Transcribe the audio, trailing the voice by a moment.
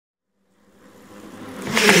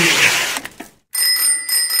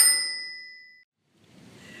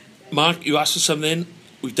Mark, you asked for something.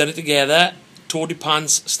 We've done it together. Tour de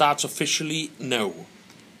Pants starts officially now.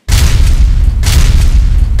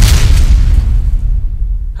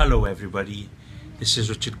 Hello everybody, this is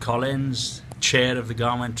Richard Collins, Chair of the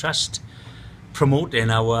Garnwen Trust, promoting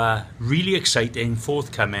our really exciting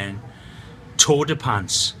forthcoming Tour de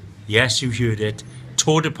Pants. Yes, you heard it,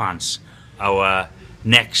 Tour de Pants. Our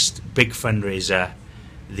next big fundraiser,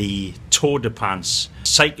 the Tour de Pants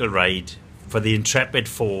cycle ride for the Intrepid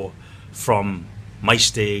 4 from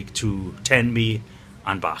Maesteg to Tenby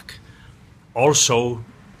and back. Also,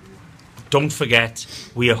 don't forget,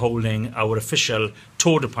 we are holding our official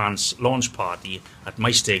Tour de Pants launch party at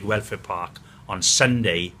Maesteg Welfare Park on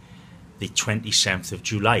Sunday, the 27th of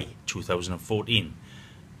July 2014.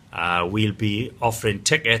 We'll be offering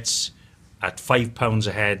tickets at £5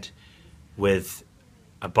 a head with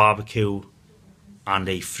a barbecue and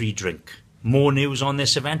a free drink. More news on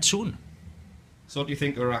this event soon. So what do you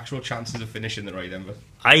think are actual chances of finishing the ride, Emma?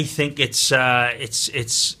 I think it's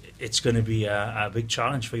going to be a big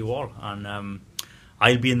challenge for you all, and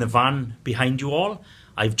I'll be in the van behind you all.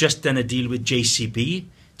 I've just done a deal with JCB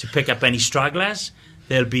to pick up any stragglers.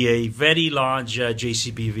 There'll be a very large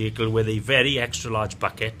JCB vehicle with a very extra large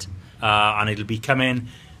bucket, and it'll be coming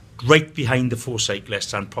right behind the 4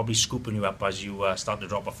 cyclists and probably scooping you up as you start to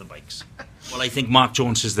drop off the bikes. Well, I think Mark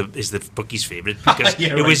Jones is the bookie's favourite because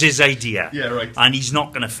yeah, it was his idea. Yeah, right. And he's not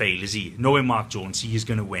going to fail, is he? Knowing Mark Jones, he is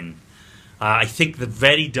going to win. I think the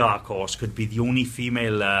very dark horse could be the only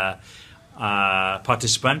female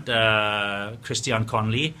participant, Christiane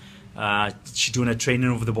Conley. She's doing her training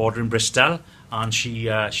over the border in Bristol, and she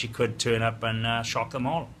could turn up and shock them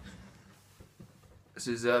all. This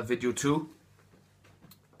is video 2.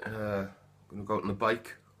 I'm going to go out on the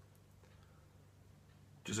bike.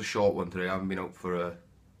 Just a short one today. I haven't been out for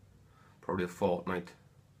probably a fortnight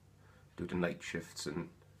due to night shifts and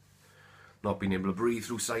not being able to breathe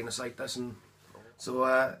through sinusitis, and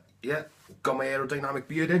so yeah, got my aerodynamic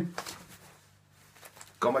beard in,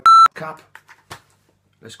 got my cap.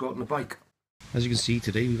 Let's go out on the bike. As you can see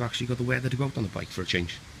today, we've actually got the weather to go out on the bike for a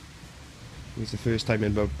change. It's the first time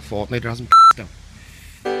in about a fortnight there hasn't down.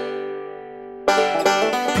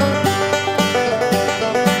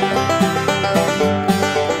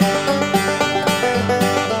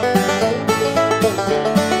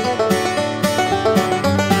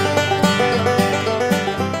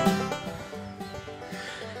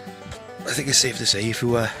 I think it's safe to say if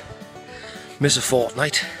you miss a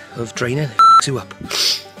fortnight of training, it f***s you up. I'm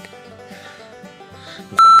f***ing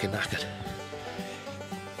knackered.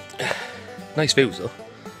 Nice views though.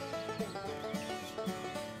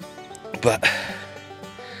 But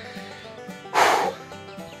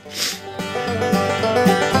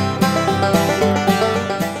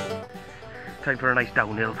time for a nice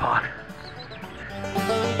downhill part.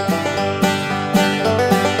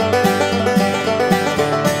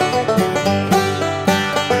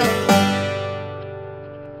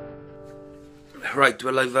 Right,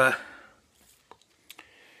 well I've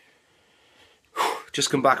just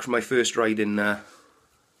come back from my first ride in about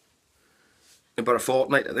a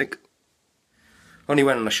fortnight, I think. Only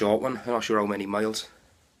went on a short one, I'm not sure how many miles.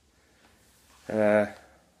 Probably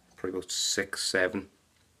about 6, 7.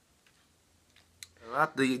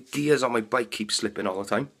 The gears on my bike keep slipping all the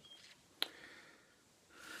time.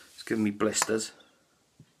 It's giving me blisters.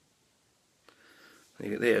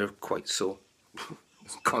 They're quite sore.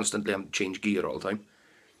 Constantly having to change gear all the time,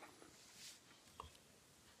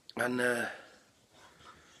 and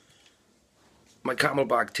my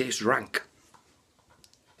Camelback tastes rank.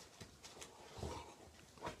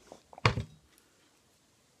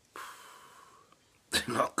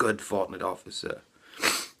 Not good fortnight off. It's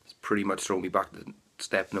pretty much thrown me back to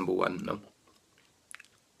step number 1 now.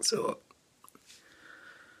 So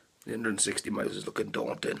the 160 miles is looking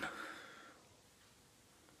daunting.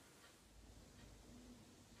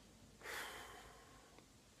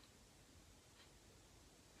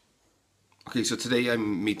 Okay, so today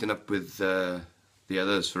I'm meeting up with the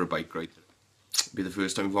others for a bike ride. It'll be the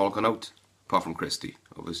first time we've all gone out, apart from Christy.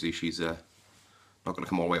 Obviously she's not going to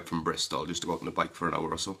come all the way up from Bristol just to go out on the bike for an hour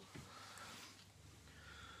or so.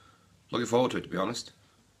 Looking forward to it, to be honest.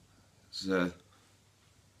 It's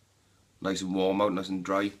nice and warm out, nice and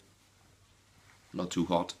dry. Not too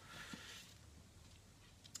hot.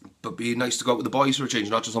 But be nice to go out with the boys for a change,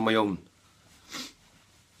 not just on my own.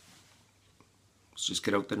 Let's just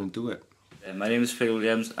get out there and do it. My name is Phil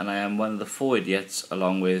Williams and I am one of the 4 idiots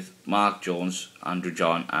along with Mark Jones, Andrew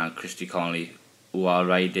John and Christy Conley, who are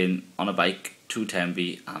riding on a bike to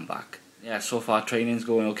Tenby and back. Yeah, so far training's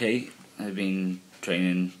going okay. I've been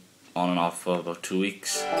training on and off for about 2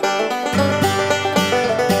 weeks.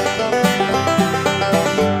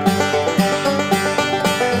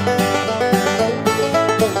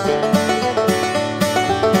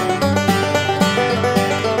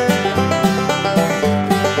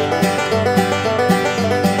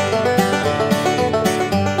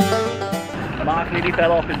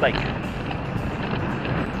 fell off his bike.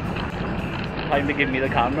 Time to give me the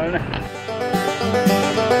camera, innit?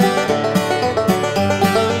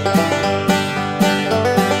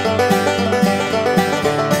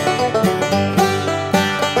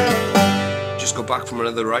 Just got back from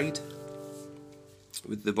another ride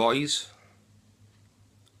with the boys.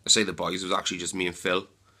 I say the boys, it was actually just me and Phil,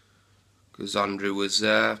 because Andrew was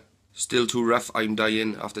still too rough. I'm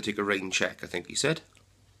dying. I have to take a rain check, I think he said.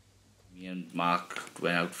 Me and Mark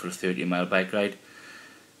went out for a 30-mile bike ride.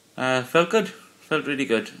 Felt good. Felt really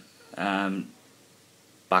good.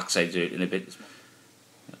 Backside's hurting a bit.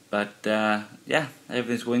 But yeah,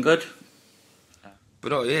 everything's going good.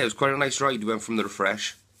 But oh yeah, it was quite a nice ride. We went from the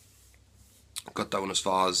refresh, got down as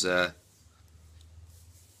far as not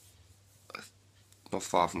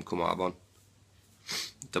far from Carmarthen,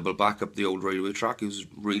 double back up the old railway track. It was a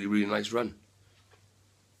really, really nice run.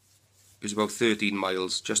 It was about 13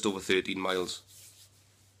 miles, just over 13 miles.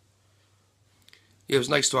 Yeah, it was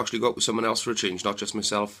nice to actually go out with someone else for a change, not just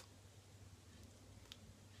myself.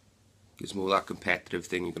 Gives more that competitive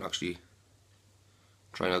thing. You can actually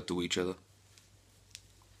try and outdo each other.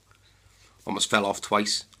 Almost fell off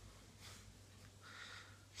twice.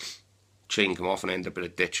 Chain come off and ended up in a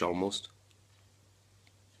ditch almost.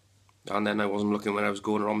 And then I wasn't looking when I was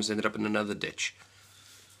going and almost ended up in another ditch.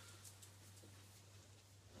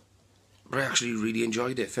 But I actually really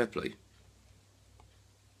enjoyed it, fair play.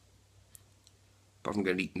 Apart from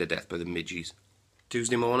getting eaten to death by the midgies.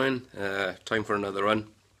 Tuesday morning, time for another run.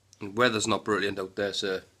 The weather's not brilliant out there,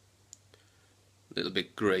 so a little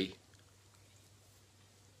bit grey.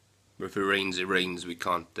 But if it rains, it rains. We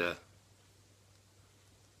can't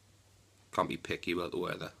be picky about the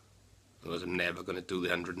weather. Otherwise I'm never going to do the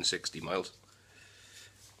 160 miles.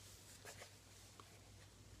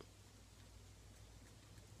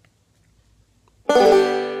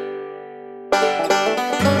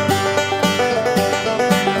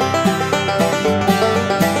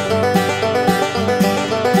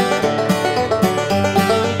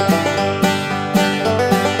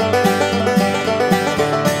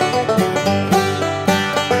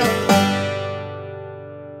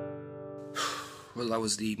 Well, that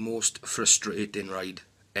was the most frustrating ride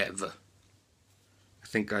ever. I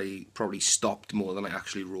think I probably stopped more than I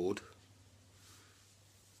actually rode.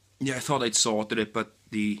 Yeah, I thought I'd sorted it, but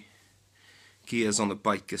the gears on the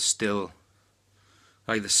bike are still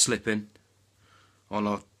either slipping or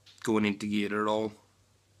not going into gear at all.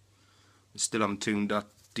 I still haven't tuned that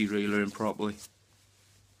derailleur in properly.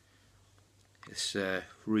 It's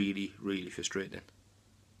really, really frustrating.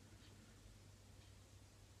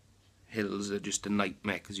 Hills are just a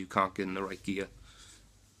nightmare because you can't get in the right gear,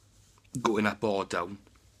 going up or down.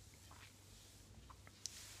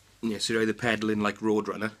 Yeah, so you're either pedalling like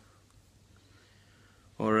Roadrunner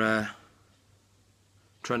or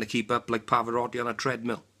trying to keep up like Pavarotti on a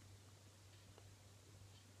treadmill.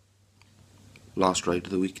 Last ride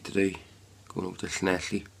of the week today, going over to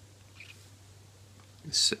Llanelli.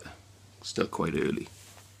 It's still quite early.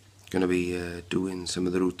 Going to be doing some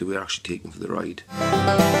of the route that we're actually taking for the ride.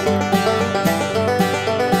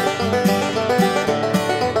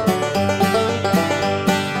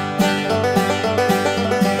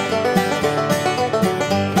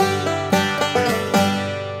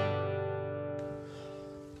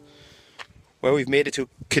 Well, we've made it to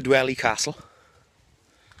Kidwelly Castle.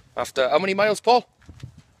 After how many miles, Paul?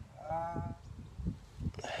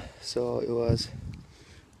 So it was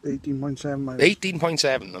 18.7 miles.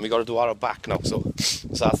 18.7, and we got to do our back now, so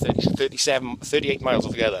it's our 38 miles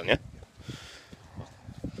altogether, yeah?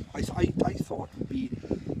 I thought it would be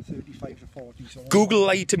 35 to 40. So Google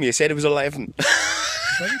lied to me, it said it was 11.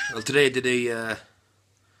 Well, today I did a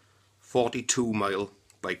 42 mile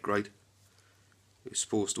bike ride. It was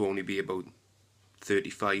supposed to only be about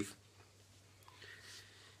 35.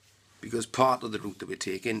 Because part of the route that we're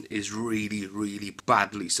taking is really, really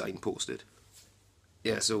badly signposted.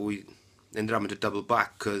 Yeah, so we ended up having to double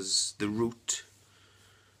back because the route,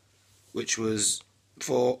 which was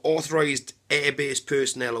for authorised airbase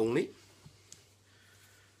personnel only,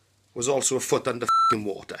 was also a foot under f***ing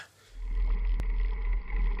water.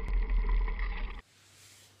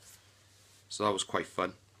 So that was quite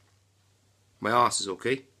fun. My arse is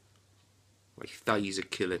okay. My thighs are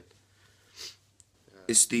killing.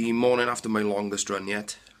 It's the morning after my longest run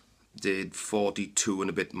yet. Did 42 and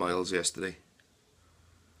a bit miles yesterday.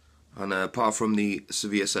 And apart from the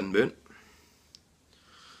severe sunburn,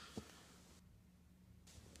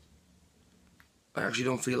 I actually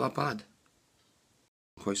don't feel that bad.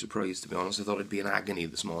 I'm quite surprised, to be honest. I thought it'd be an agony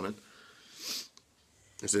this morning.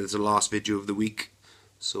 This is the last video of the week,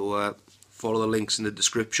 so follow the links in the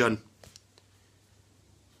description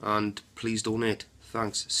and please donate.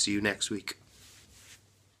 Thanks. See you next week.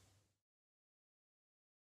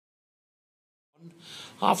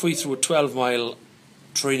 Halfway through a 12-mile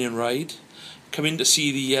training ride, come in to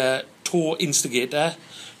see the tour instigator,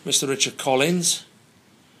 Mr. Richard Collins,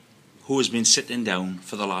 who has been sitting down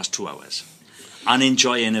for the last 2 hours and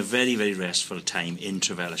enjoying a very, very restful time in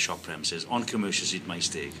Trevella shop premises on commercial street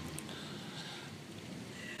Maesteg.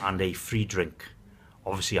 And a free drink,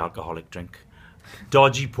 obviously alcoholic drink,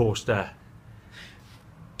 dodgy poster,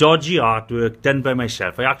 dodgy artwork done by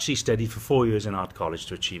myself. I actually studied for 4 years in art college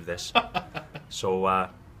to achieve this. So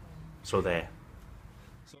there.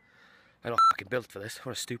 I'm not fucking built for this.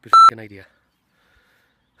 What a stupid fucking idea.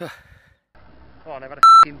 Oh, and I've had a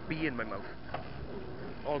fucking bee in my mouth.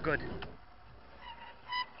 All good.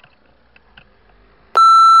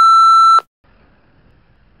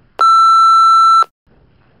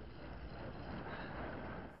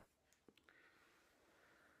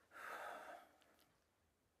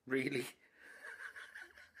 Really?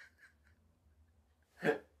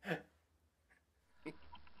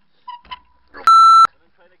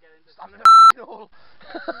 Stand in the hole.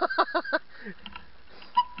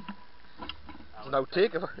 Now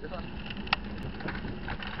take it.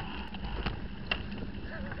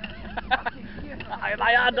 I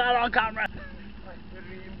had that on camera.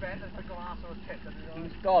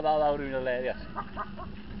 Oh, that would have been hilarious.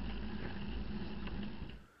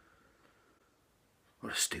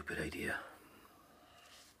 What a stupid idea.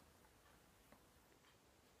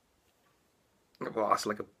 Well, that's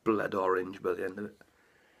like a blood orange by the end of it.